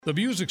The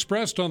views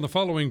expressed on the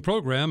following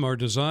program are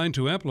designed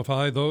to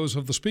amplify those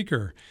of the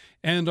speaker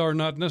and are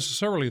not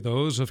necessarily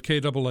those of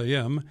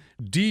KAAM,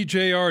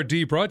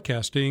 DJRD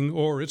Broadcasting,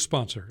 or its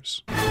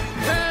sponsors.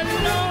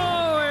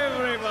 Hello,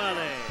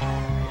 everybody!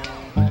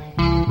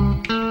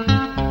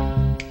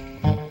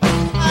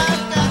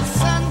 I've got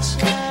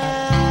sunshine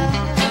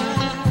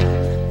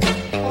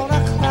on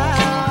a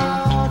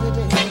cloudy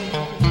day.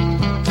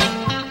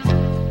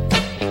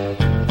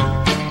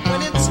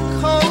 When it's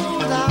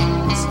cold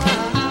outside,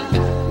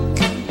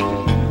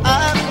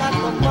 I've got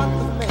the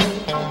month of May.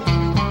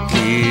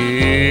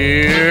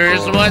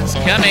 Here's what's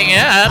coming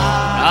up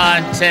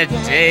on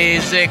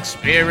today's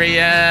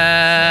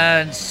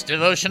experience.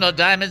 Devotional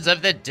Diamonds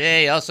of the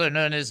Day, also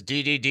known as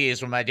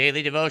DDDs, where my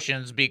daily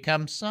devotions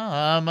become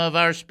some of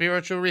our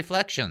spiritual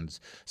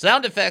reflections.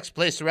 Sound effects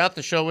placed throughout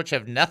the show which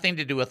have nothing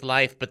to do with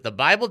life, but the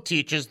Bible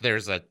teaches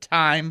there's a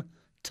time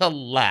to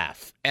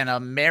laugh, and a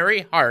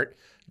merry heart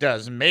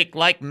does make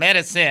like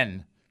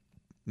medicine.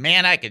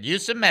 Man, I could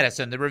use some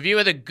medicine. The review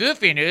of the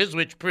goofy news,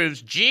 which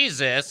proves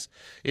Jesus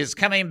is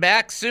coming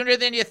back sooner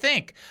than you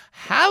think.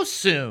 How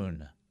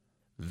soon?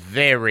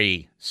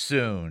 Very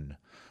soon.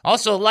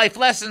 Also, life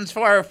lessons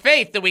for our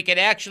faith that we could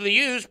actually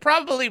use.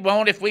 Probably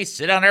won't if we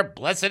sit on our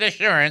blessed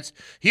assurance.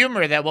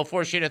 Humor that will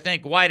force you to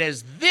think, why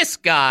does this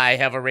guy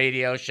have a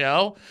radio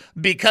show?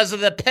 Because of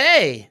the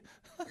pay.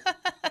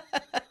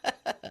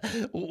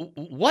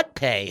 What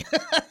pay?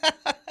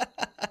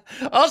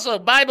 Also,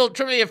 Bible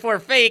trivia for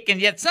fake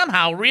and yet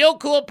somehow real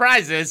cool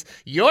prizes,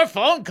 your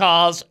phone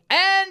calls,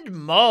 and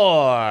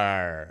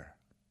more.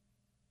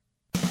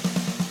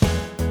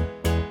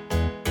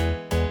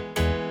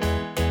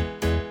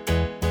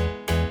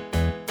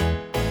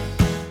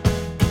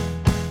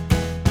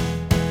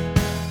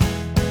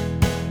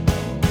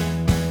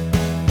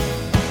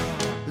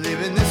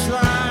 Living this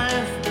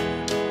life,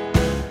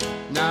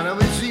 not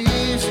always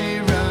easy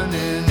running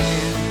in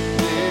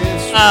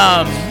this.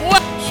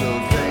 What? So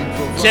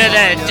thankful for To the all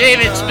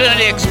David your Spoon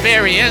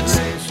Experience,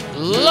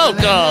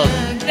 local,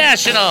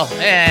 national,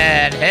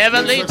 and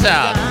heavenly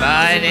talk.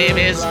 My name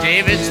is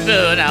David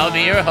Spoon. I'll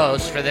be your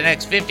host for the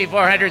next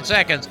 5,400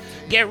 seconds.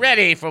 Get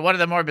ready for one of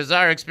the more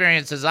bizarre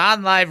experiences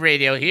on live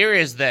radio. Here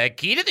is the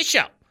key to the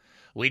show.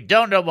 We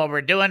don't know what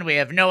we're doing. We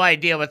have no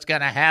idea what's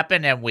going to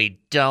happen, and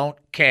we don't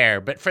care.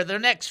 But for the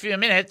next few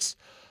minutes,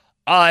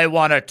 I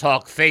want to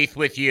talk faith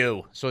with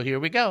you. So here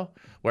we go.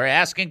 We're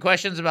asking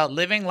questions about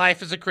living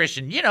life as a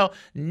Christian. You know,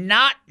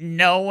 not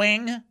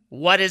knowing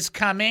what is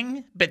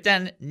coming, but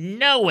then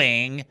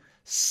knowing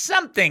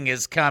something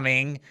is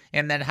coming,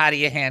 and then how do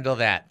you handle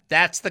that?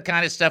 That's the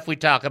kind of stuff we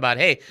talk about.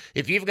 Hey,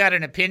 if you've got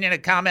an opinion, a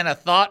comment, a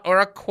thought, or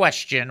a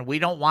question, we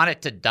don't want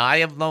it to die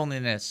of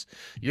loneliness.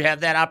 You have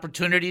that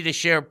opportunity to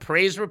share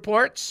praise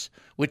reports,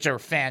 which are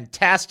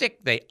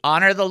fantastic. They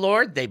honor the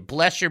Lord. They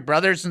bless your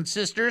brothers and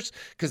sisters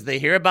because they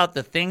hear about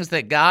the things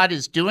that God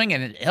is doing,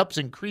 and it helps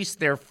increase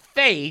their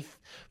faith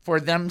for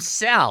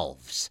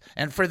themselves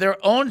and for their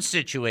own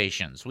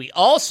situations. We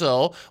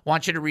also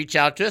want you to reach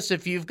out to us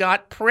if you've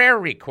got prayer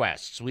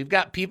requests. We've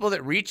got people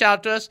that reach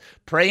out to us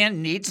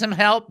praying, need some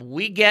help.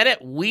 We get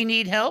it. We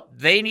need help.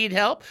 They need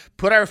help.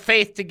 Put our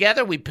faith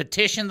together. We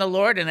petition the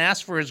Lord and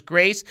ask for His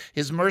grace,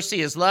 His mercy,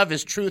 His love,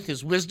 His truth,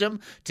 His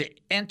wisdom to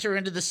enter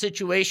into the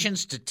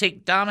situations, to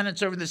take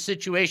dominance over the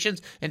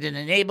situations, and to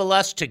enable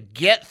us to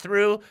get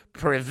through,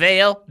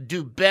 prevail,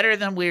 do better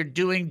than we're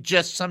doing,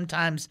 just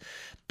sometimes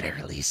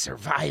barely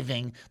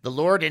surviving. The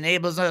Lord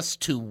enables us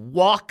to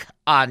walk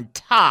on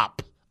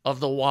top of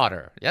the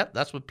water. Yep,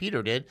 that's what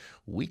Peter did.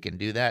 We can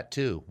do that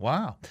too.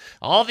 Wow.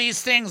 All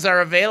these things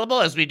are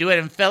available as we do it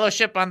in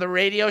fellowship on the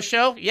radio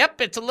show.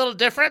 Yep, it's a little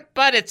different,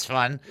 but it's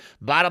fun.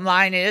 Bottom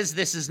line is,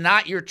 this is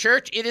not your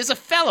church. It is a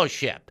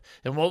fellowship.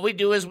 And what we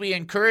do is we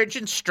encourage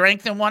and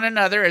strengthen one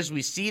another as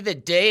we see the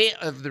day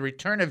of the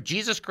return of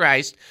Jesus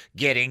Christ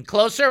getting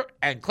closer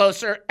and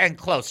closer and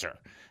closer.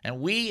 And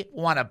we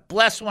want to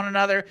bless one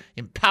another,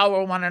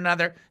 empower one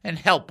another, and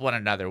help one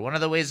another. One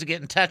of the ways to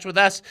get in touch with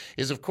us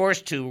is, of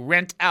course, to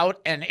rent out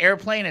an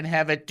airplane and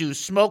have it do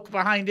smoke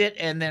behind it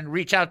and then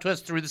reach out to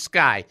us through the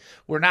sky.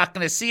 We're not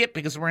going to see it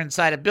because we're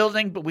inside a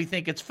building, but we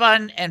think it's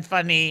fun and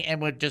funny and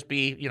would just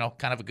be,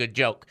 kind of a good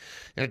joke.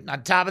 And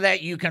on top of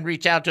that, you can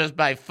reach out to us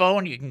by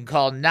phone. You can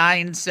call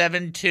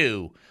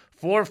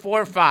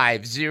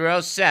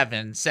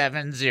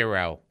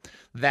 972-445-0770.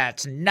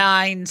 That's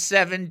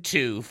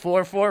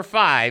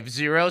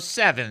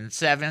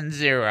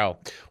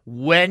 972-445-0770.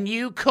 When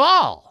you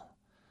call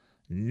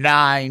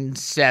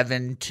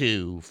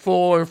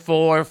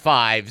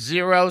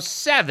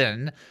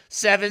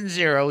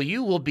 972-445-0770,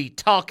 you will be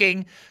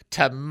talking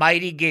to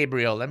Mighty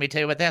Gabriel. Let me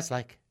tell you what that's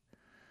like.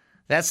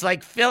 That's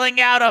like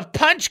filling out a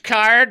punch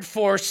card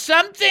for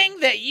something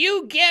that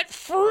you get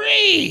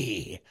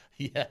free.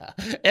 Yeah,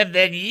 and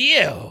then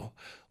you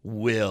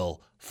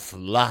will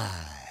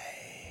fly.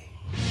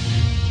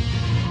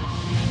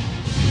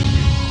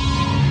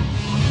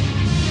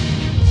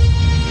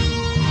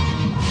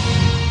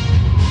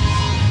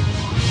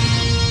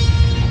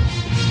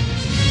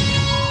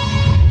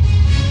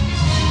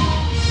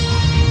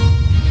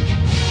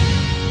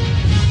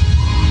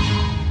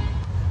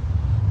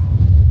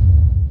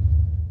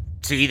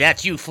 See,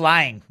 that's you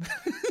flying.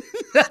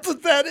 That's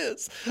what that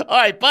is. All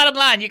right, bottom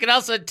line, you can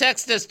also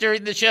text us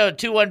during the show,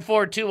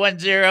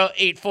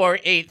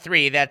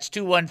 214-210-8483. That's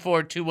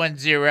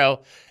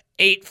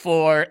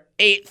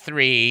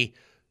 214-210-8483.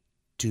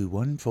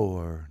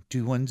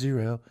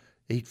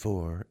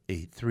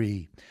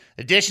 214-210-8483.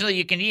 Additionally,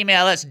 you can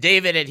email us,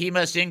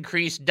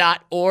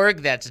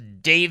 david@hemustincrease.org. That's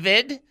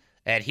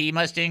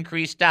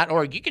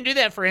david@hemustincrease.org. You can do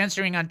that for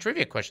answering on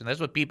trivia questions. That's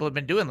what people have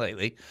been doing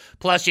lately.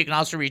 Plus, you can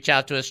also reach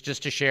out to us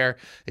just to share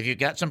if you've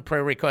got some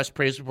prayer requests,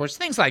 praise reports,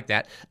 things like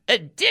that.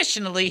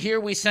 Additionally, here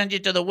we send you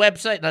to the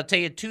website, and I'll tell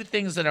you two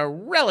things that are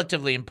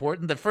relatively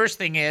important. The first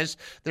thing is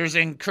there's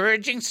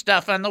encouraging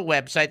stuff on the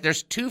website.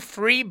 There's 2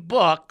 free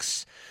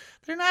books.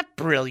 They're not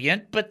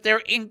brilliant, but they're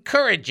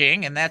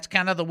encouraging, and that's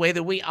kind of the way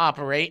that we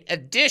operate.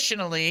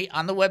 Additionally,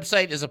 on the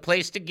website is a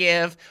place to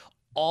give,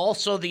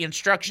 also the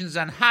instructions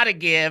on how to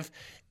give,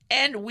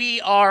 and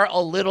we are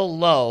a little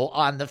low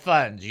on the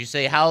funds. You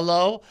say, how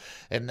low?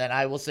 And then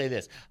I will say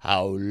this,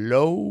 how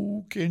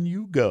low can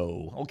you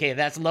go? Okay,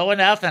 that's low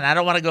enough, and I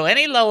don't want to go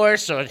any lower,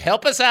 so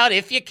help us out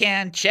if you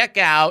can. Check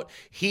out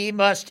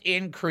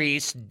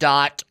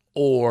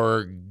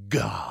hemustincrease.org.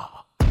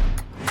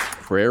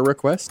 Prayer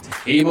request?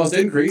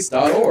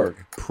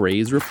 HeMustIncrease.org.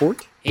 Praise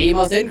report?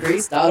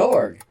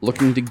 HeMustIncrease.org.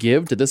 Looking to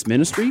give to this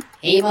ministry?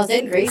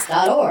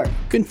 HeMustIncrease.org.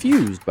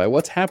 Confused by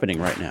what's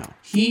happening right now?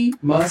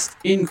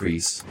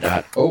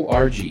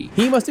 HeMustIncrease.org.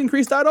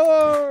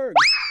 HeMustIncrease.org.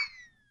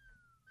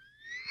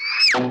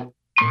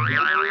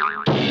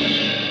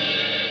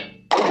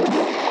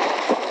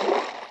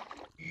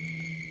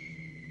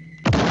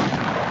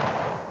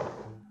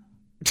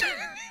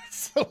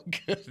 So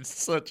good.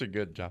 Such a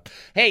good job.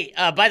 Hey,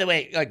 by the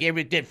way,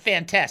 Gabriel did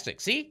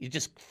fantastic. See? You're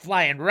just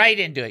flying right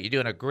into it. You're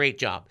doing a great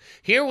job.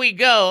 Here we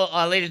go,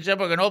 ladies and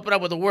gentlemen. We're going to open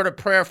up with a word of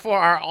prayer for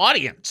our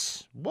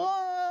audience.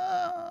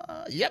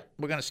 What? Yep.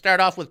 We're going to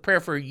start off with prayer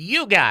for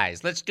you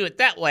guys. Let's do it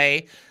that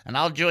way, and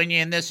I'll join you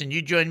in this, and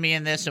you join me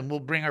in this, and we'll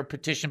bring our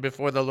petition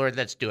before the Lord.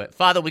 Let's do it.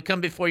 Father, we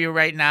come before you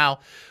right now.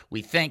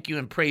 We thank you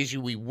and praise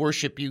you. We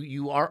worship you.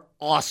 You are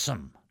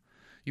awesome.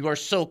 You are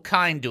so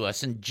kind to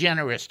us and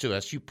generous to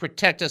us. You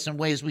protect us in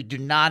ways we do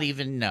not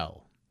even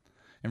know.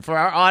 And for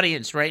our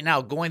audience right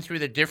now, going through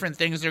the different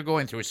things they're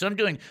going through, some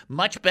doing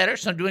much better,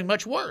 some doing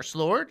much worse,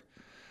 Lord,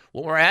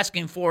 what we're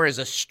asking for is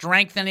a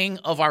strengthening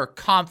of our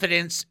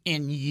confidence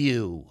in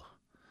you,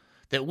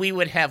 that we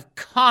would have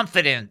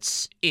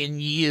confidence in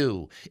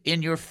you,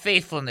 in your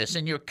faithfulness,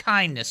 in your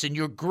kindness, in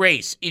your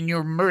grace, in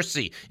your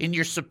mercy, in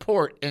your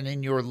support, and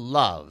in your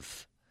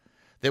love.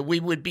 That we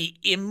would be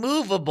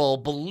immovable,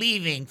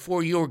 believing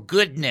for your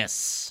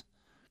goodness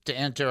to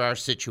enter our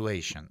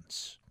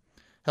situations.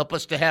 Help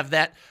us to have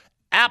that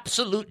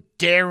absolute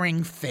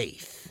daring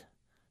faith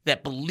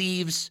that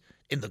believes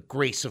in the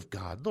grace of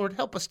God. Lord,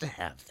 help us to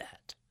have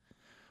that.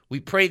 We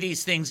pray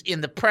these things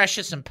in the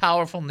precious and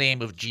powerful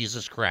name of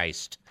Jesus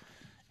Christ.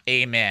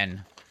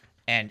 Amen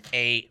and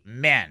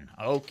amen.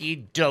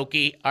 Okie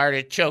dokie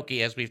artichoke.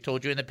 As we've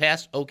told you in the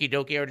past, okie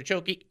dokie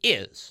artichoke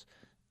is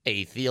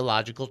a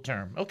theological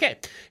term. Okay,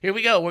 here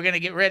we go. We're going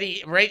to get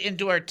ready right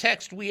into our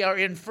text. We are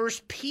in 1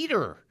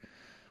 Peter.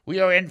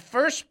 We are in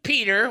 1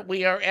 Peter.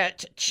 We are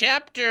at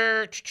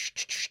chapter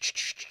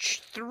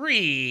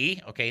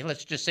 3. Okay,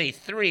 let's just say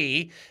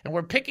 3. And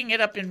we're picking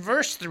it up in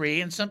verse 3.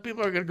 And some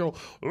people are going to go,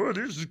 oh,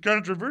 this is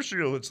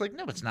controversial. It's like,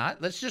 no, it's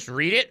not. Let's just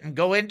read it and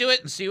go into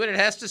it and see what it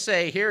has to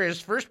say. Here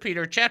is 1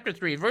 Peter chapter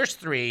 3, verse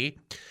 3.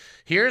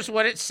 Here's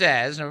what it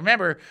says. And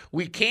remember,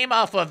 we came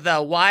off of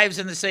the wives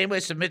in the same way.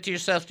 Submit to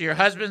yourselves to your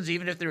husbands,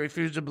 even if they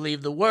refuse to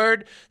believe the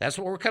word. That's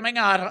what we're coming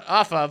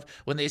off of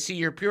when they see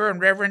your pure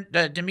and reverent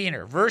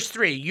demeanor. Verse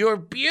 3, your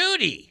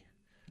beauty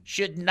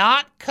should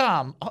not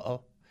come.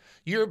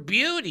 Your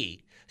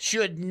beauty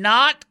should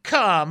not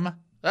come.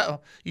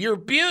 Your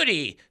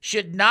beauty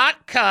should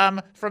not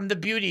come from the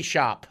beauty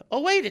shop.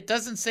 Oh, wait, it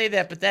doesn't say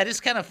that, but that is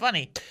kind of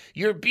funny.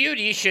 Your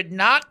beauty should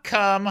not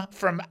come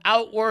from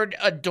outward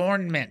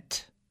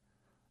adornment,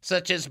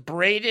 such as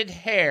braided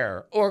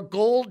hair or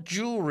gold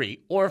jewelry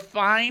or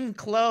fine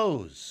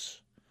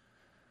clothes,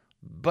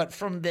 but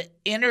from the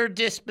inner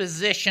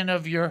disposition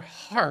of your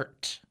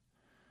heart,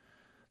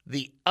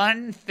 the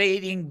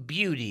unfading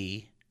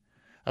beauty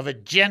of a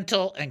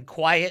gentle and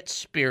quiet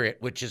spirit,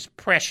 which is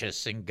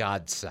precious in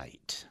God's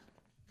sight.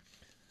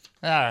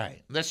 All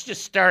right, let's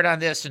just start on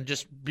this and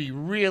just be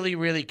really,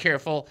 really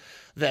careful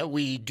that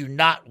we do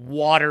not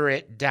water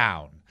it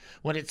down.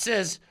 When it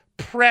says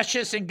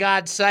precious in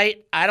God's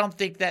sight, I don't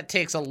think that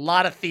takes a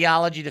lot of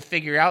theology to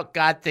figure out.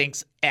 God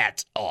thinks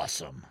that's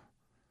awesome.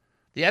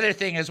 The other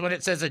thing is when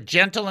it says a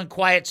gentle and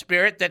quiet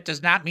spirit, that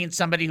does not mean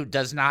somebody who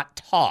does not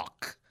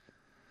talk.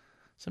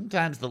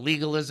 Sometimes the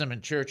legalism in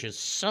church is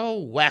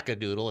so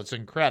wackadoodle, it's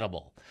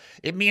incredible.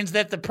 It means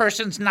that the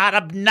person's not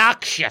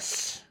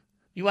obnoxious.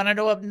 You want to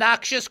know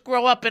obnoxious?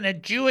 Grow up in a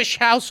Jewish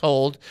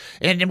household,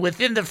 and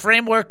within the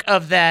framework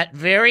of that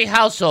very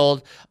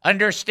household,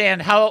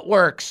 understand how it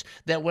works,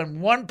 that when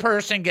one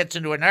person gets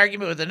into an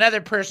argument with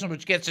another person,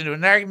 which gets into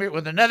an argument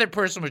with another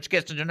person, which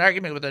gets into an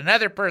argument with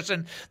another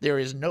person, there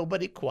is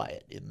nobody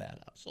quiet in that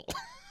household.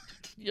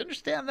 You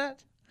understand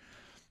that?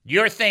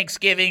 Your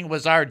Thanksgiving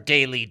was our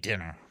daily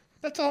dinner.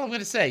 That's all I'm going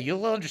to say.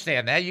 You'll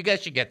understand that. You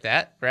guys should get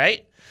that,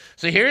 right?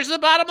 So here's the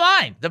bottom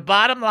line. The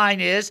bottom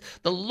line is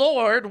the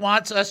Lord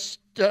wants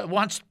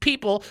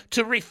people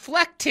to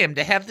reflect him,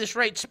 to have this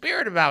right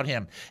spirit about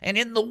him. And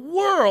in the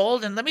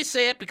world, and let me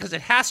say it because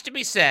it has to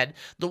be said,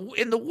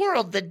 in the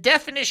world, the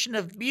definition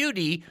of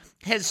beauty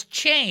has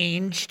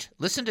changed,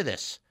 listen to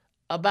this,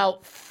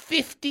 about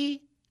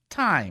 50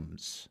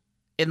 times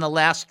in the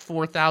last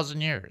 4,000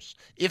 years,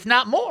 if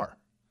not more.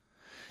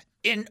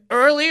 In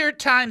earlier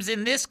times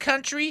in this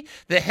country,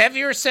 the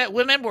heavier set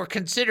women were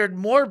considered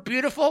more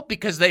beautiful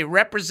because they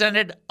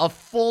represented a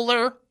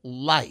fuller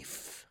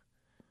life.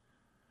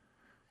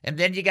 And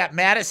then you got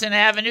Madison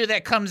Avenue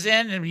that comes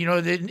in, and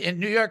in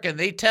New York, and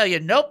they tell you,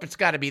 nope, it's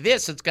got to be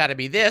this, it's got to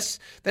be this.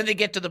 Then they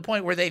get to the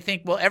point where they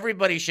think, well,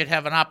 everybody should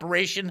have an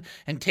operation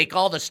and take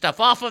all the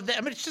stuff off of them.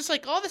 I mean, it's just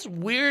like all this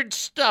weird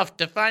stuff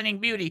defining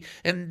beauty.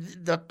 And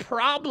the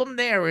problem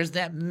there is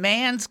that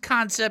man's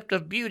concept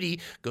of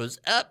beauty goes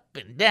up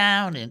and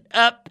down and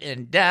up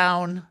and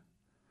down.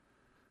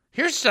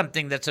 Here's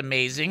something that's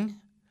amazing.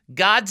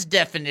 God's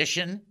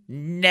definition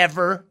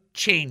never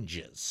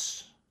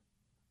changes.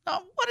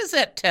 Now, what does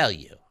that tell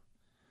you?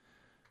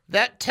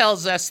 That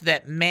tells us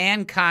that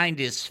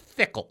mankind is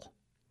fickle.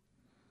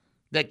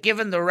 That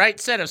given the right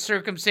set of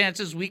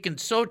circumstances, we can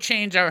so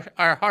change our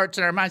hearts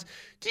and our minds.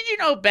 Did you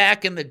know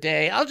back in the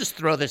day, I'll just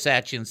throw this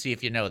at you and see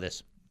if you know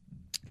this.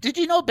 Did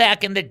you know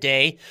back in the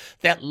day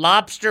that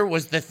lobster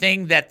was the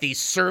thing that the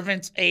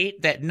servants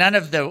ate, that none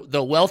of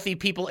the wealthy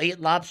people ate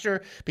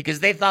lobster because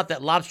they thought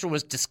that lobster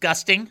was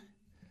disgusting?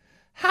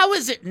 How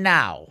is it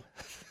now?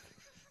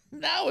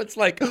 Now it's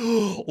like,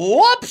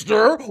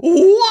 lobster,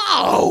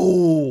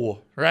 wow,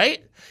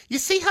 right? You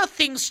see how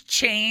things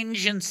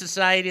change in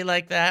society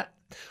like that?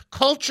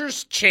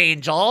 Cultures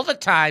change all the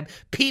time.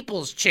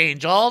 Peoples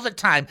change all the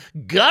time.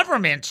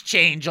 Governments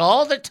change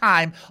all the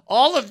time.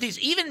 All of these,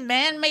 even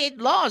man-made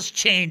laws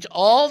change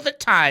all the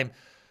time.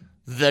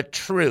 The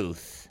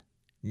truth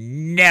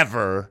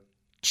never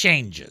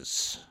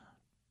changes.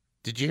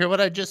 Did you hear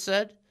what I just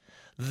said?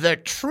 The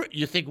truth.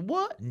 You think,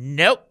 what?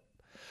 Nope.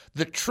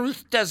 The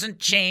truth doesn't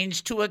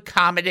change to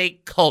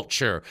accommodate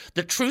culture.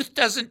 The truth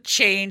doesn't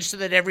change so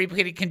that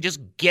everybody can just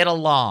get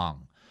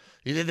along.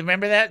 You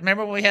remember that?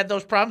 Remember when we had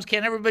those problems?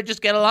 Can't everybody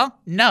just get along?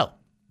 No.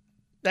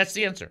 That's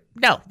the answer.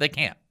 No, they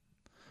can't.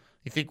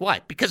 You think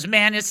why? Because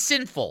man is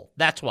sinful.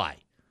 That's why.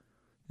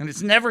 And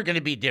it's never going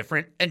to be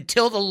different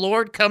until the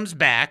Lord comes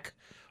back,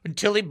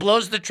 until he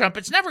blows the trumpet.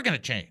 It's never going to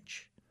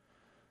change.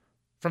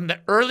 From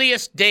the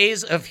earliest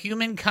days of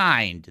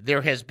humankind,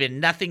 there has been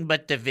nothing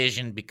but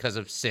division because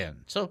of sin.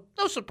 So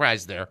no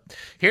surprise there.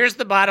 Here's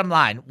the bottom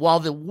line.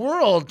 While the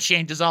world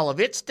changes all of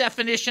its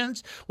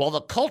definitions, while the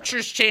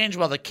cultures change,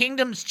 while the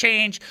kingdoms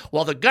change,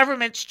 while the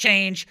governments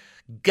change,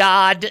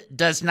 God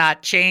does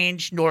not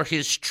change, nor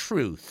his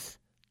truth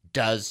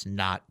does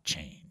not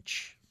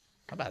change.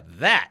 How about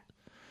that?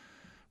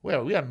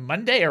 Well, we on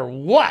Monday or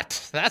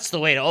what? That's the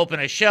way to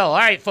open a show. All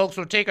right, folks,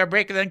 we'll take our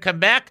break and then come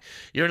back.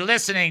 You're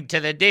listening to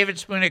the David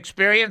Spoon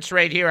Experience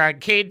right here on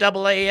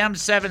KAAM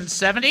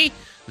 770,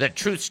 the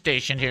truth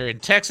station here in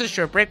Texas.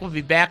 Short break. We'll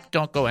be back.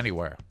 Don't go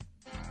anywhere.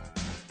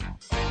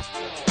 Most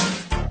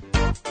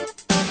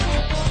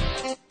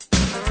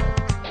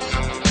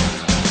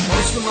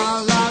of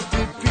my life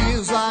it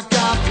feels like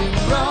I've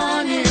been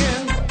running.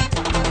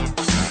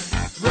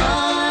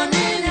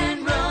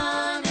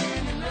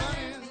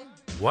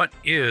 What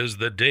is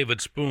the David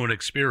Spoon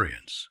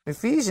Experience?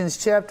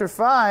 Ephesians chapter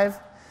 5.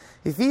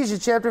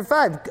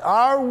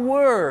 Our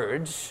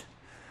words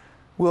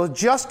will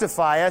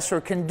justify us or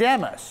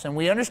condemn us. And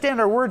we understand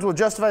our words will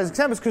justify us or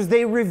condemn us because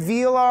they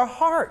reveal our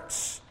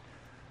hearts.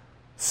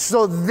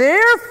 So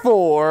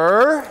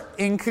therefore,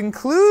 in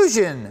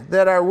conclusion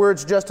that our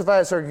words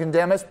justify us or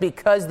condemn us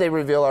because they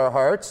reveal our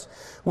hearts,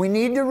 we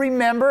need to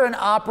remember and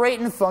operate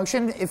and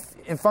function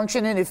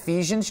in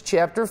Ephesians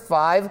chapter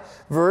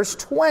 5, verse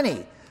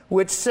 20.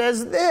 Which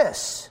says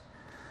this.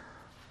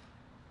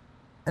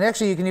 And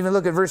actually, you can even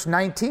look at verse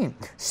 19.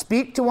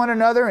 Speak to one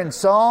another in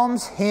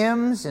psalms,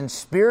 hymns, and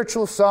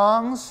spiritual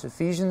songs.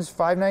 Ephesians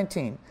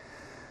 5:19.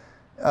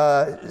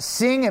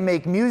 Sing and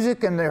make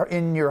music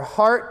in your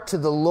heart to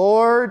the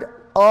Lord,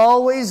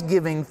 always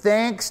giving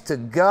thanks to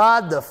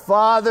God the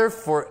Father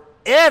for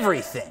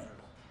everything.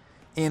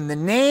 In the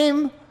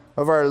name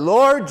of our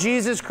Lord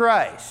Jesus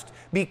Christ.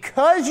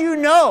 Because you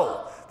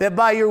know that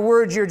by your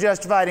words you're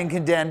justified and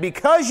condemned.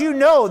 Because you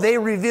know they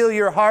reveal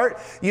your heart,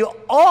 you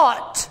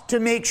ought to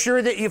make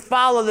sure that you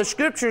follow the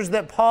scriptures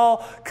that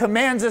Paul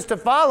commands us to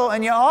follow,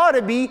 and you ought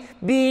to be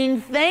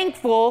being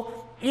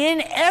thankful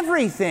in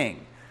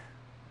everything.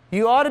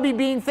 You ought to be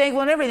being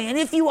thankful in everything. And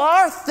if you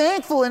are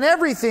thankful in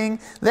everything,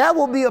 that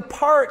will be a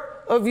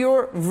part of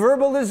your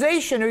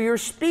verbalization or your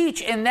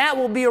speech, and that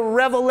will be a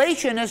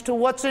revelation as to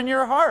what's in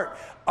your heart.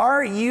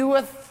 Are you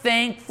a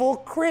thankful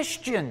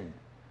Christian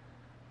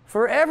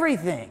for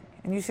everything?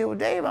 And you say, well,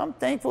 Dave, I'm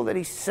thankful that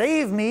he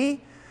saved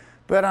me,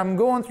 but I'm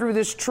going through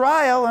this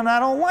trial and I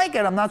don't like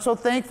it. I'm not so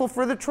thankful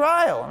for the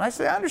trial. And I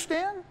say, I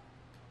understand.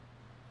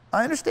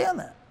 I understand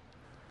that.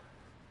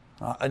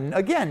 And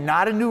again,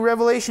 not a new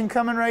revelation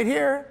coming right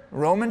here.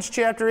 Romans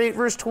chapter 8,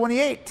 verse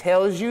 28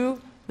 tells you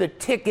the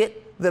ticket,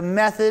 the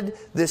method,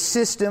 the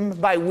system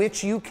by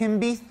which you can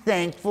be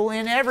thankful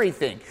in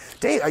everything.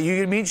 Dave, are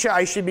you mean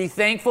I should be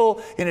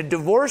thankful in a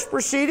divorce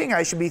proceeding?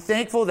 I should be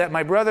thankful that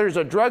my brother is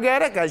a drug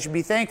addict? I should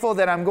be thankful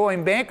that I'm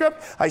going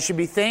bankrupt? I should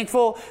be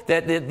thankful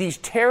that these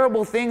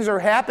terrible things are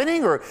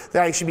happening? Or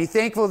that I should be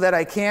thankful that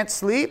I can't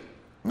sleep?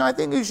 No, I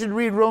think you should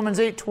read Romans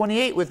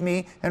 8:28 with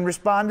me and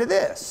respond to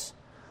this.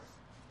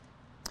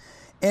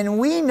 And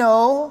we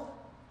know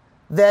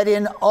that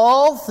in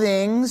all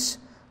things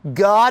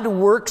God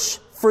works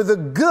for the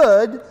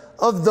good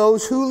of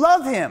those who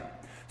love him.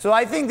 So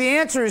I think the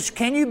answer is,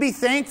 can you be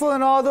thankful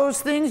in all those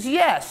things?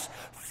 Yes.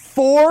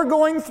 For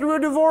going through a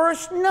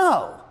divorce?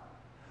 No.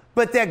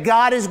 But that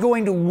God is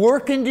going to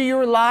work into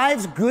your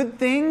lives good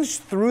things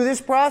through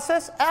this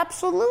process?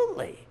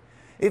 Absolutely.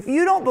 If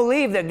you don't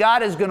believe that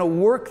God is going to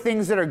work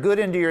things that are good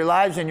into your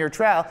lives in your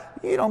trial,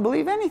 you don't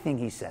believe anything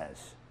he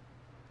says.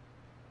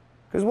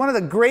 Because one of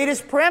the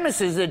greatest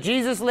premises that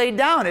Jesus laid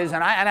down is,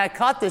 and I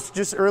caught this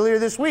just earlier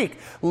this week,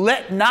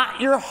 let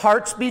not your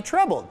hearts be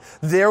troubled.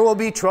 There will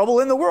be trouble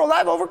in the world.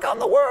 I've overcome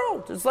the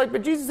world. It's like,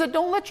 but Jesus said,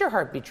 don't let your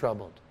heart be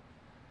troubled.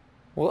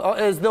 Well,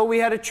 as though we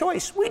had a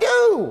choice. We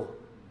do.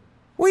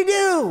 We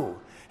do.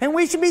 And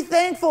we should be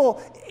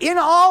thankful in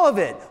all of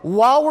it.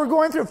 While we're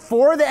going through,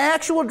 for the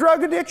actual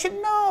drug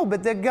addiction, no.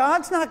 But that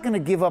God's not going to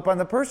give up on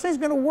the person. He's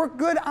going to work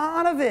good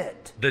out of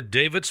it. The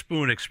David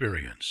Spoon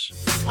Experience.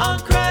 On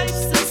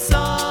Christ the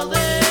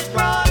solid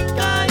rock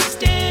I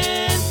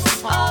stand.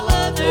 All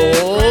other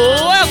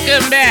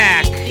Welcome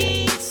back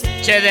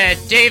to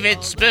the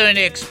David Spoon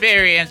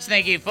Experience.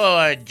 Thank you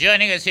for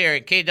joining us here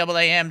at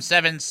KAAM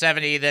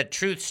 770, the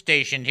truth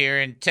station here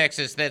in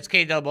Texas. That's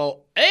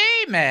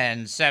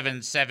KAAM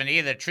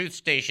 770, the truth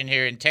station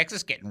here in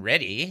Texas. Getting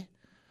ready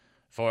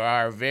for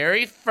our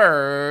very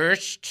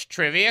first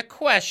trivia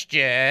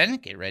question.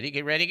 Get ready,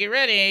 get ready, get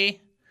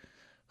ready.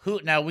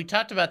 Now, we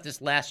talked about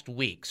this last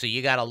week, so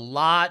you've got a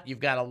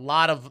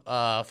lot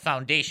of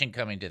foundation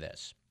coming to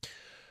this.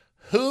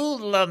 Who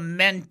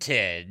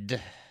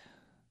lamented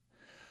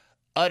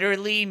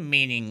utterly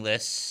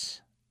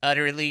meaningless,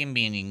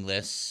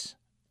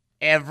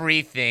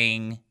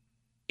 everything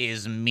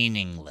is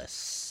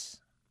meaningless?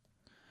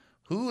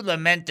 Who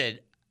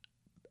lamented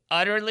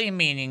utterly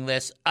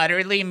meaningless,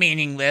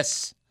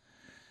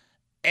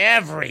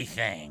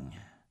 everything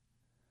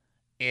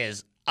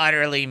is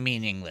utterly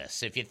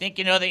meaningless? If you think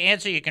you know the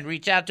answer, you can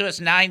reach out to us,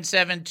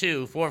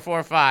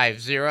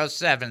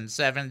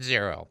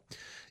 972-445-0770.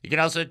 You can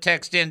also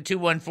text in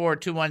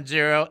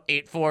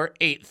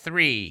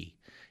 214-210-8483.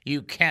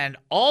 You can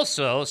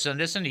also send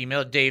us an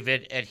email,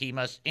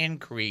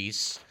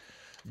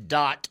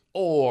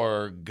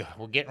 david@hemustincrease.org.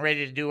 We're getting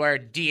ready to do our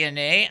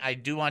DNA. I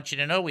do want you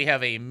to know we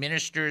have a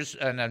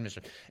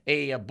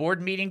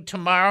board meeting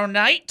tomorrow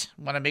night.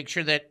 I want to make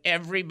sure that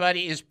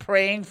everybody is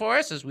praying for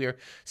us as we are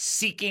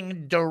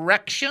seeking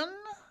direction.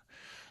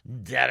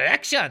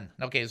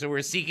 Okay, so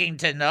we're seeking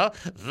to know,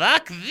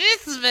 walk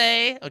this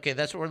way. Okay,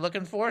 that's what we're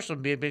looking for, so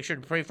make sure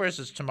to pray for us.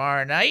 It's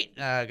tomorrow night.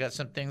 Got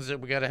some things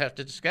that we're going to have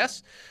to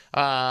discuss.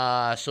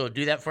 So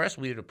do that for us.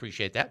 We would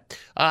appreciate that.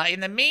 In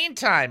the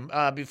meantime,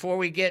 before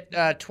we get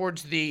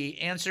towards the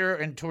answer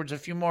and towards a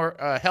few more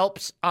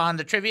helps on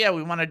the trivia,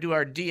 we want to do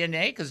our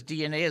DNA, because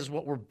DNA is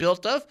what we're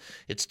built of.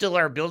 It's still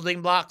our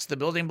building blocks, the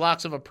building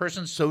blocks of a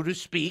person, so to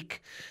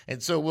speak.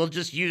 And so we'll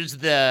just use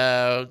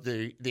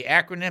the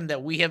acronym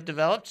that we have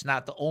developed. It's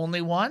not the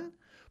only one,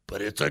 but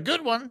it's a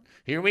good one.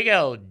 Here we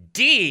go.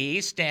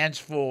 D stands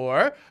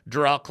for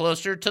draw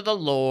closer to the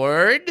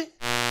Lord.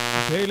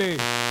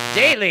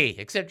 Daily.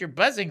 Except you're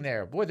buzzing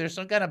there. Boy, there's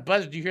some kind of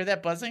buzz. Do you hear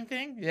that buzzing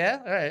thing? Yeah?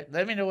 All right.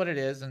 Let me know what it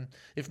is. And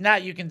if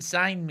not, you can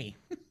sign me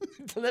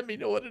to let me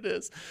know what it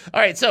is.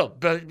 All right. So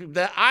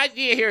the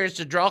idea here is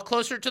to draw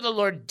closer to the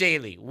Lord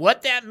daily.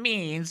 What that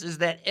means is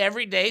that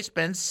every day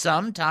spend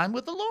some time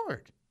with the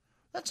Lord.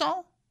 That's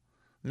all.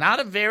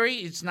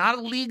 It's not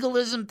a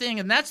legalism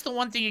thing, and that's the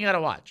one thing you got to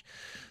watch.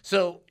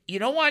 So you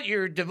don't want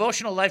your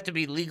devotional life to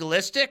be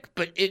legalistic,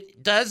 but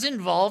it does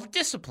involve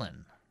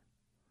discipline.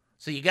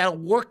 So you got to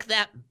work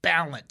that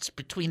balance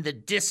between the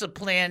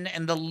discipline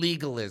and the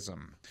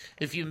legalism.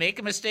 If you make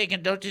a mistake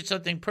and don't do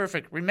something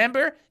perfect,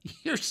 remember,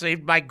 you're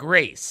saved by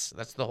grace.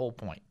 That's the whole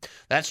point.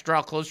 That's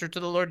draw closer to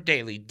the Lord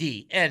daily.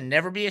 D, and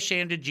never be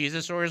ashamed of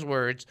Jesus or his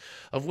words,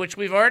 of which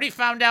we've already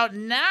found out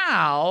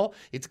now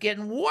it's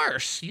getting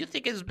worse. You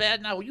think it's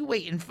bad now? You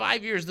wait, in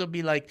 5 years they'll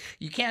be like,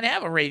 you can't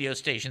have a radio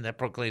station that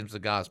proclaims the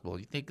gospel.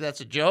 You think that's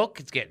a joke?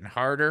 It's getting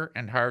harder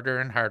and harder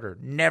and harder.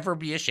 Never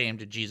be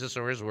ashamed of Jesus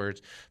or his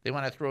words. They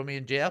want to throw me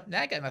in jail? Nah,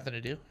 I got nothing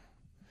to do.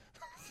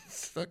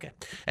 Okay.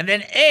 And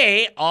then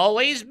A,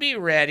 always be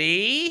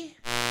ready.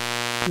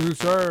 To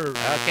serve.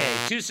 Okay,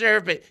 to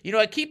serve. But you know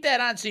what? Keep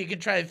that on so you can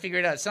try to figure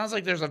it out. It sounds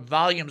like there's a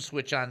volume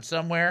switch on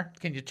somewhere.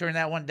 Can you turn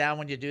that one down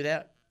when you do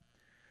that?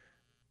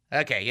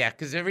 Okay, yeah,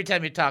 because every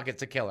time you talk,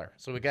 it's a killer.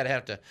 So we got to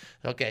have to.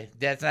 Okay,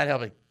 that's not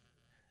helping.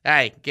 All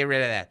right, get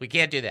rid of that. We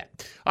can't do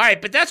that. All right,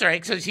 but that's all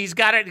right because he's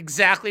got it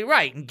exactly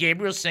right. And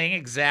Gabriel's saying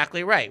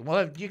exactly right.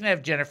 Well, you can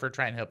have Jennifer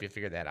try and help you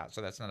figure that out.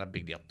 So that's not a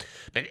big deal.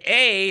 But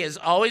A is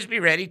always be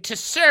ready to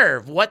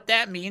serve. What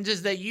that means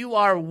is that you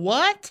are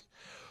what?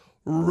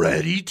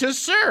 Ready to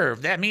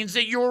serve. That means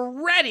that you're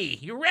ready.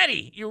 You're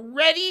ready. You're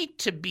ready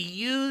to be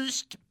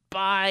used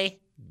by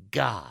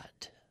God.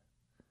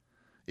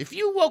 If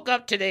you woke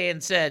up today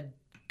and said,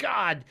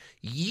 God,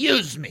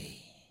 use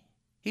me,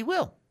 he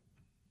will.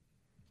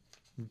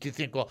 Do you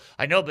think, well,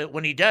 I know, but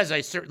when he does,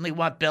 I certainly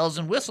want bells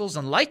and whistles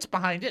and lights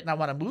behind it, and I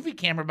want a movie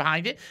camera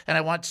behind it, and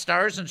I want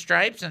stars and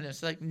stripes, and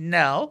it's like,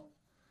 no.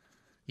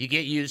 You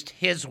get used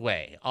his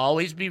way.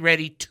 Always be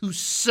ready to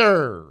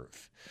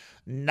serve,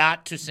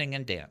 not to sing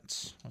and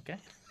dance. Okay?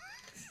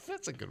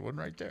 That's a good one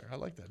right there. I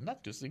like that.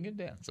 Not to sing and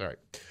dance. All right.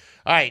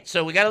 All right,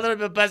 so we got a little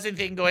bit of buzzing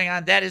thing going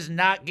on. That is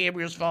not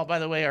Gabriel's fault, by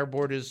the way. Our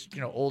board is,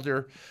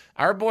 older.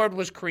 Our board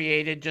was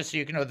created, just so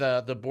you know,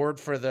 the board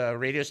for the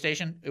radio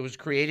station, it was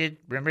created,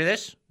 remember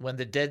this? When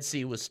the Dead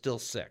Sea was still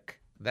sick.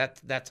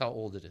 That's how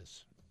old it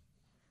is.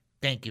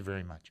 Thank you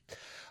very much.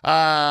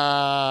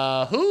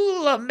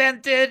 Who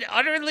lamented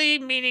utterly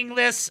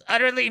meaningless,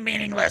 utterly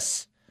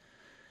meaningless?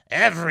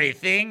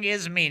 Everything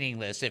is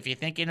meaningless. If you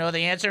think you know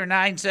the answer,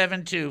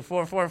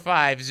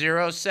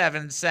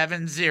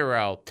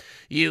 972-445-0770.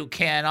 You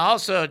can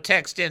also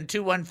text in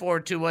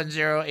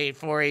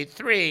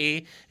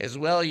 214-210-8483. As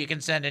well, you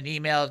can send an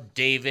email,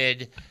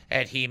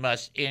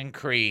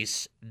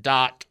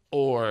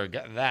 david@hemustincrease.org.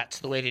 That's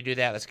the way to do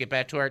that. Let's get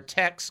back to our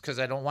text because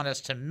I don't want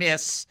us to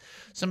miss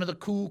some of the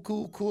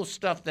cool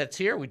stuff that's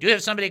here. We do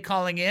have somebody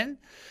calling in.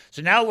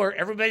 So now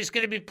everybody's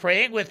going to be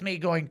praying with me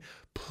going,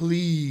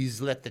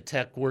 please let the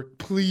tech work.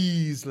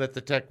 Please let the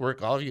tech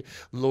work. All of you,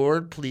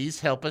 Lord, please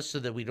help us so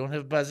that we don't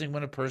have buzzing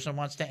when a person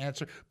wants to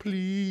answer. Please.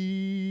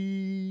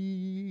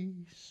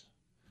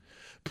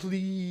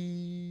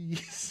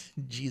 Please.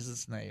 In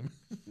Jesus' name.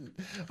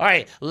 All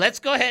right, let's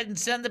go ahead and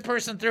send the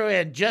person through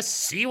and just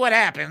see what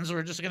happens.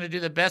 We're just going to do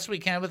the best we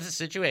can with the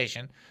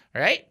situation.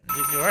 All right?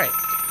 All right.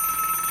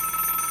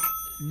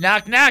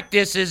 Knock, knock.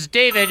 This is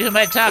David. Who am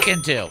I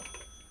talking to?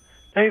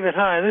 David,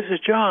 hi, this is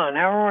John.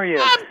 How are you?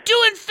 I'm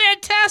doing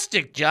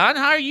fantastic, John.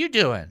 How are you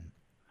doing?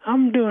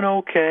 I'm doing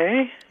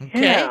okay.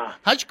 Okay. Yeah.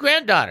 How's your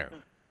granddaughter?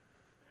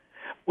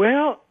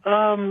 Well,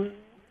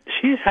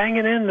 she's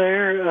hanging in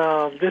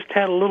there. Just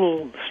had a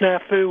little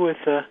snafu with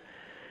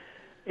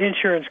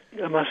insurance,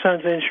 my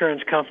son's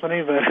insurance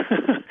company, but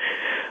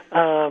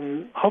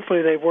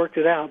hopefully they've worked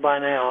it out by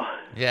now.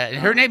 Yeah, and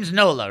her name's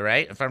Nola,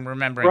 right? If I'm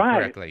remembering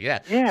correctly.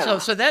 Yeah. Yeah.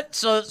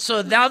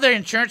 So now their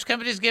insurance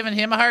company's giving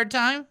him a hard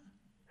time?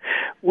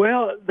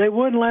 Well, they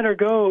wouldn't let her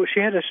go. She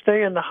had to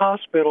stay in the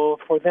hospital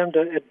for them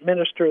to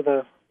administer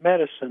the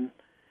medicine.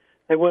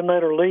 They wouldn't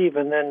let her leave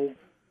and then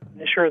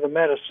insure the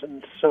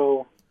medicine,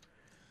 so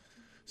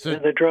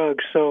the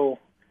drugs. So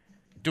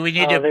do we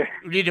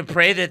need to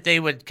pray that they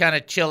would kind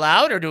of chill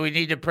out, or do we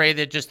need to pray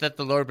that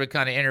the Lord would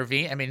kind of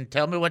intervene? I mean,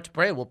 tell me what to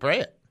pray. We'll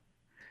pray it.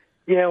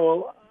 Yeah,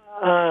 well,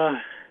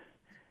 I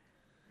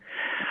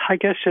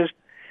guess just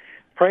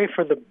pray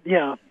for the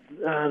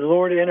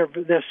Lord to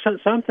intervene. There's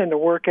something to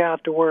work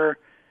out to where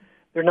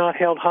they're not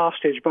held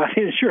hostage by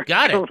the insurance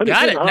company.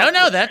 Got it.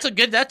 No, that's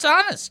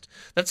honest.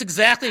 That's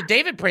exactly,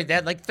 David prayed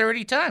that like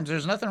 30 times.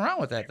 There's nothing wrong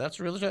with that.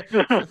 That's really, man,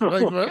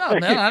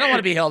 I don't want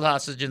to be held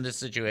hostage in this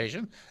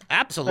situation.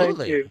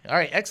 Absolutely. Thank you. All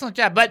right, excellent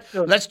job. But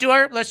let's do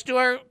our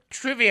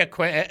trivia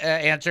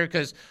answer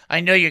because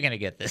I know you're going to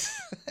get this.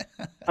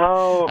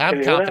 Oh, okay.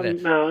 I'm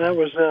confident. That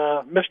was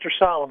Mr.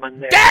 Solomon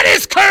there. That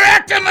is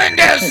correct,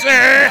 Amundo,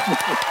 sir.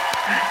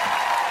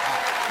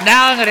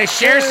 Now I'm going to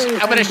share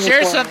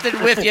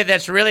something with you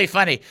that's really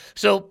funny.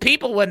 So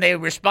people, when they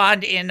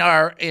respond in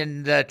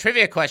the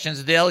trivia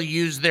questions, they'll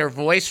use their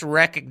voice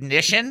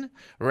recognition,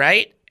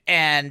 right?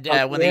 And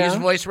when they use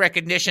voice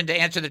recognition to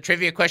answer the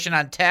trivia question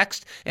on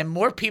text, and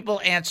more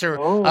people answer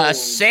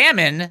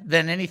salmon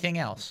than anything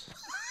else.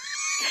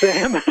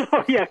 Sam?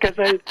 Oh, yeah, because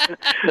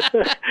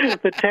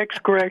the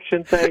text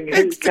correction thing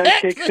kind of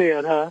kicks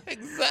in, huh?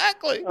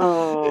 Exactly.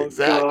 Oh,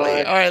 exactly.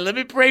 God. All right, let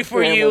me pray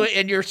for you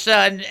and your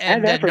son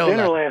and I had that for Nola.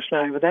 dinner last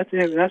night, but that's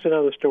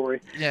another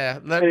story. Yeah.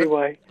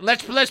 Anyway.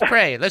 Let's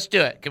pray. Let's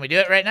do it. Can we do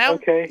it right now?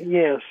 Okay,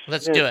 yes.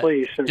 Let's do it.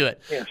 Please, sir. Do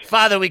it. Yes.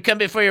 Father, we come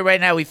before you right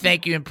now. We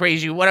thank you and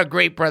praise you. What a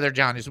great brother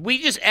John is. We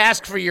just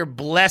ask for your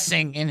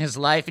blessing in his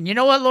life. And you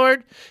know what,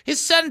 Lord? His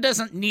son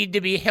doesn't need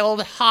to be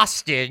held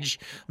hostage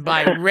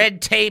by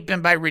red tape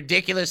and by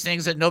ridiculous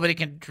things that nobody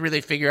can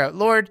really figure out.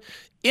 Lord,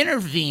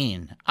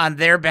 intervene on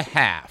their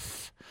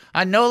behalf,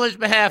 on Nola's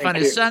behalf, on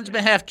his son's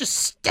behalf. Just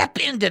step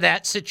into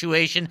that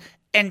situation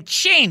and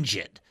change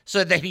it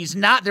so that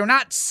they're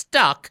not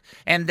stuck,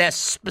 and that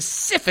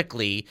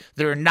specifically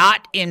they're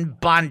not in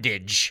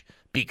bondage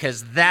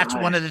because that's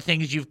one of the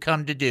things you've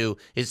come to do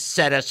is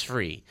set us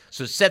free.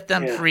 So set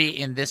them free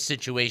in this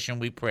situation,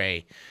 we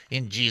pray,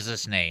 in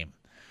Jesus' name.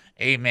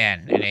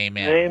 Amen and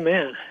amen.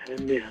 Amen.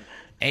 Amen.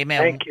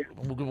 Amen. Thank you.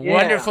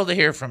 Wonderful to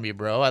hear from you,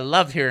 bro. I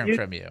love hearing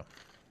from you.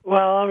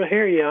 Well, I'm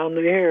hear you on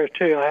the air,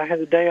 too. I had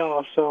a day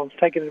off, so I'm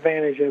taking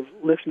advantage of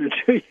listening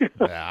to you.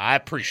 I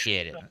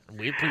appreciate it.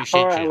 We appreciate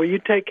All right, you. well, you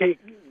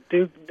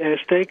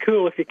stay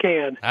cool if you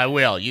can. I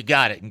will. You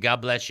got it, and God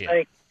bless you.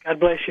 God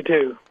bless you,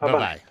 too.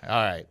 Bye-bye. All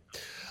right.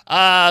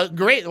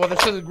 Great. Well,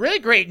 so the really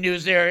great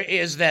news there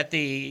is that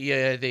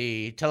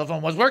the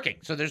telephone was working,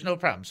 so there's no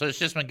problem. So it's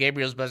just when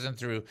Gabriel's buzzing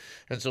through,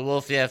 and so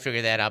we'll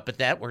figure that out. But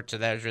that worked, so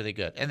that was really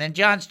good. And then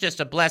John's just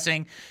a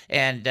blessing,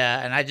 and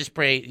I just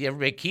pray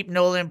everybody keep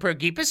Noah in prayer,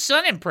 keep his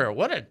son in prayer.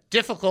 What a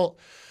difficult.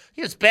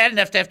 It's bad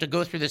enough to have to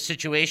go through this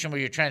situation where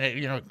you're trying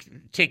to,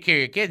 take care of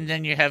your kid, and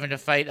then you're having to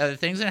fight other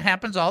things, and it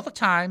happens all the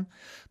time.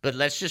 But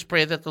let's just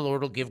pray that the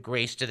Lord will give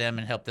grace to them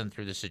and help them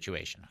through the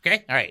situation.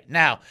 Okay? All right.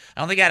 Now,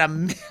 I only got a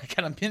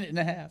minute and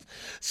a half.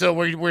 So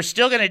we're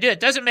still going to do it.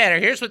 Doesn't matter.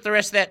 Here's what the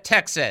rest of that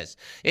text says.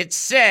 It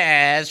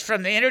says,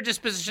 from the inner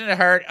disposition of the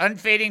heart,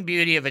 unfading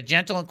beauty of a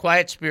gentle and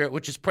quiet spirit,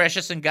 which is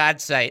precious in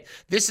God's sight,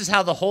 this is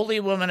how the holy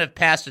women of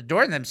past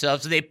adorn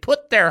themselves. They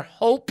put their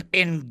hope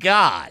in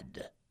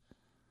God.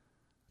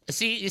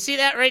 You see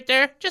that right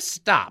there? Just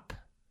stop.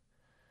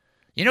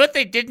 You know what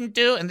they didn't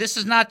do? And this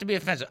is not to be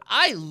offensive.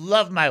 I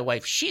love my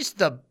wife. She's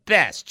the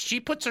best. She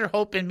puts her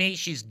hope in me.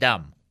 She's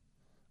dumb.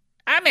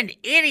 I'm an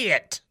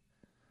idiot.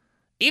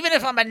 Even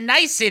if I'm a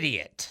nice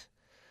idiot.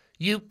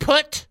 You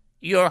put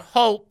your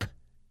hope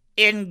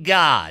in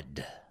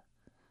God.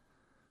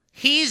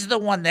 He's the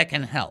one that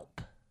can help.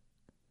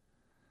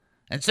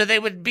 And so they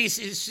would be,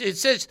 it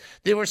says,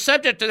 they were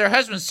subject to their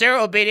husbands.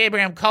 Sarah obeyed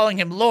Abraham, calling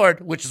him Lord,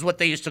 which is what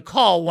they used to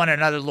call one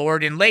another,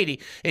 Lord and Lady.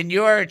 And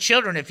you are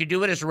children if you do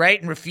what is right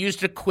and refuse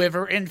to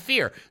quiver in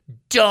fear.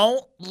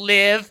 Don't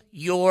live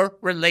your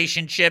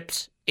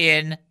relationships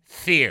in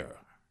fear.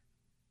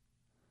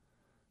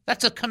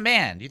 That's a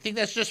command. You think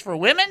that's just for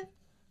women?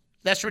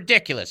 That's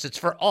ridiculous. It's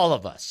for all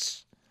of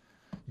us.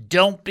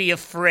 Don't be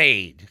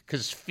afraid,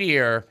 because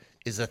fear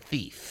is a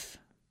thief.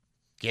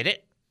 Get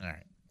it? All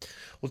right.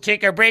 We'll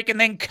take our break and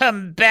then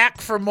come back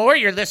for more.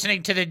 You're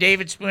listening to the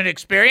David Spoon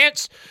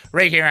Experience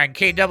right here on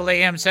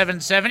KAAM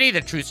 770,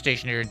 the truth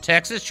station here in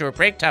Texas. Short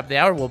break, top of the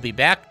hour. We'll be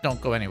back. Don't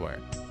go anywhere.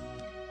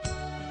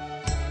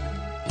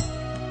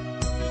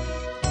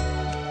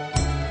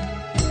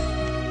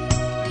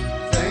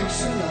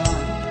 Thanks a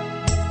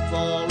lot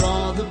for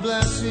all the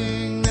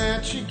blessing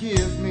that you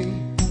give me.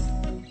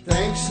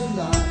 Thanks a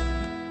lot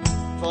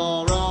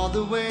for all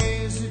the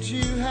ways that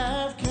you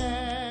have cared.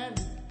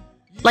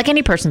 Like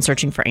any person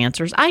searching for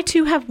answers, I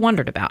too have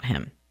wondered about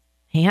him.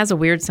 He has a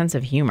weird sense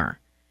of humor.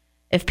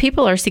 If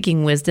people are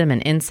seeking wisdom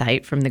and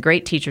insight from the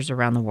great teachers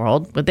around the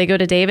world, would they go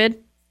to David?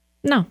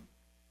 No,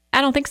 I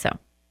don't think so.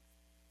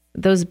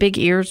 Those big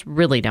ears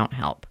really don't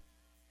help.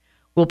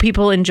 Will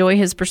people enjoy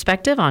his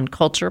perspective on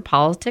culture,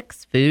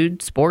 politics,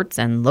 food, sports,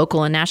 and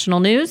local and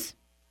national news?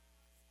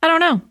 I don't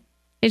know.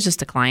 He's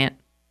just a client.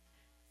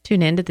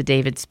 Tune in to the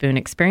David Spoon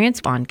Experience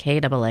on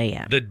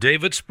KAAM. The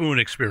David Spoon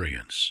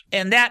Experience.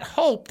 And that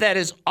hope that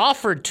is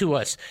offered to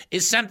us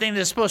is something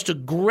that's supposed to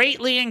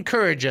greatly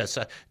encourage us.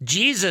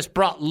 Jesus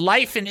brought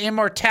life and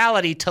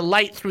immortality to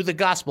light through the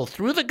gospel.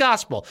 Through the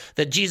gospel,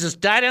 that Jesus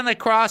died on the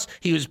cross,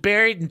 he was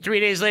buried, and 3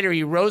 days later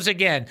he rose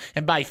again.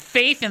 And by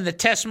faith in the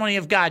testimony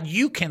of God,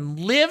 you can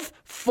live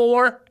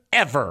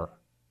forever.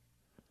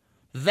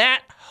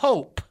 That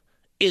hope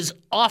is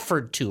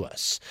offered to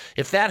us.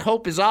 If that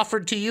hope is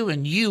offered to you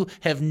and you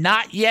have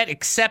not yet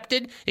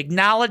accepted,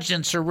 acknowledged,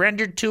 and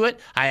surrendered to it,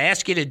 I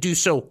ask you to do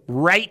so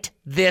right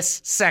this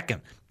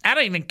second. I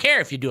don't even care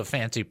if you do a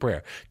fancy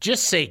prayer.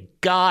 Just say,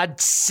 God,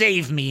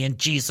 save me in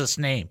Jesus'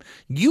 name.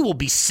 You will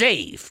be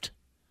saved.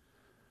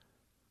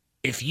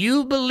 If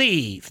you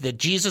believe that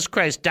Jesus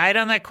Christ died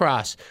on that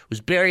cross,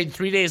 was buried,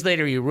 3 days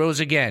later he rose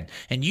again,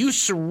 and you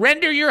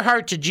surrender your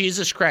heart to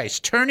Jesus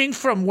Christ, turning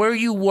from where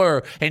you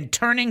were and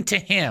turning to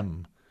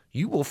him,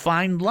 you will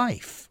find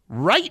life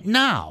right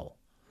now.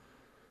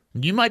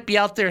 You might be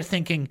out there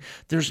thinking,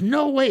 there's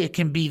no way it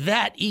can be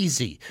that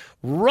easy.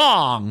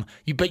 Wrong,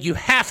 but you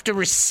have to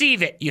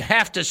receive it. You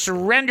have to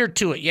surrender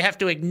to it. You have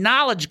to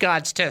acknowledge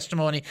God's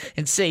testimony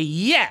and say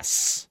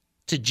yes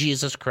to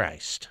Jesus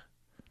Christ.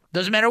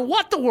 Doesn't matter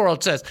what the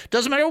world says.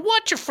 Doesn't matter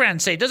what your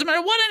friends say. Doesn't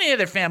matter what any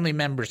other family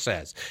member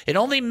says. It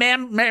only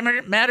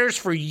matters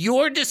for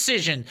your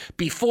decision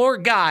before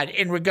God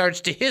in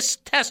regards to his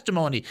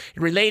testimony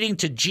relating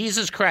to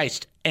Jesus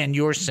Christ and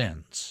your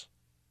sins.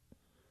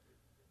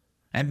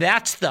 And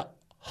that's the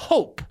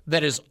hope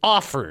that is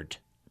offered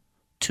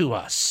to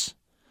us.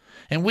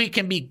 And we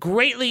can be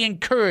greatly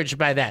encouraged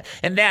by that.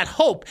 And that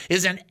hope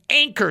is an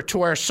anchor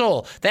to our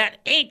soul. That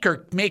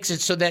anchor makes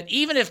it so that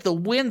even if the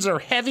winds are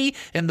heavy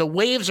and the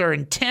waves are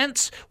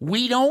intense,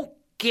 we don't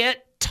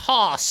get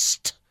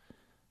tossed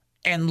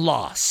and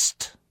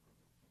lost.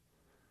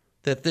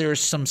 That there is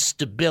some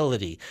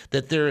stability,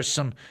 that there is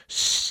some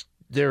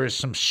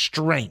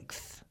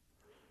strength.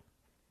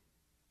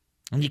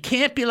 And you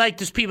can't be like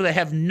those people that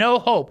have no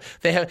hope.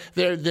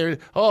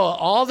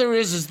 All there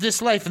is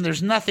this life and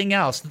there's nothing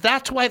else.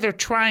 That's why they're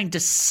trying to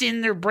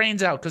sin their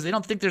brains out, because they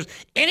don't think there's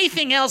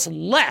anything else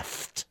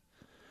left.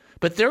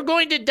 But they're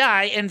going to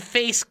die and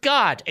face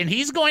God, and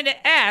he's going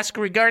to ask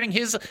regarding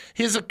his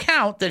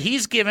account that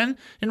he's given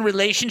in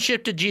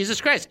relationship to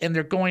Jesus Christ, and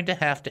they're going to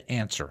have to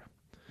answer.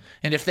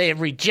 And if they have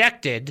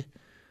rejected,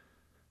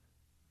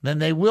 then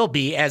they will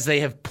be as they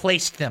have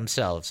placed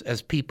themselves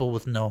as people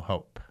with no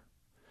hope.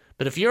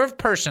 But if you're a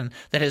person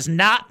that has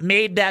not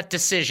made that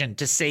decision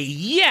to say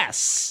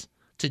yes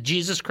to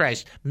Jesus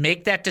Christ,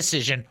 make that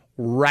decision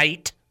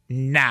right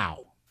now.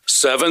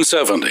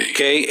 770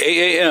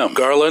 KAAM,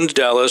 Garland,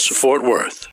 Dallas, Fort Worth.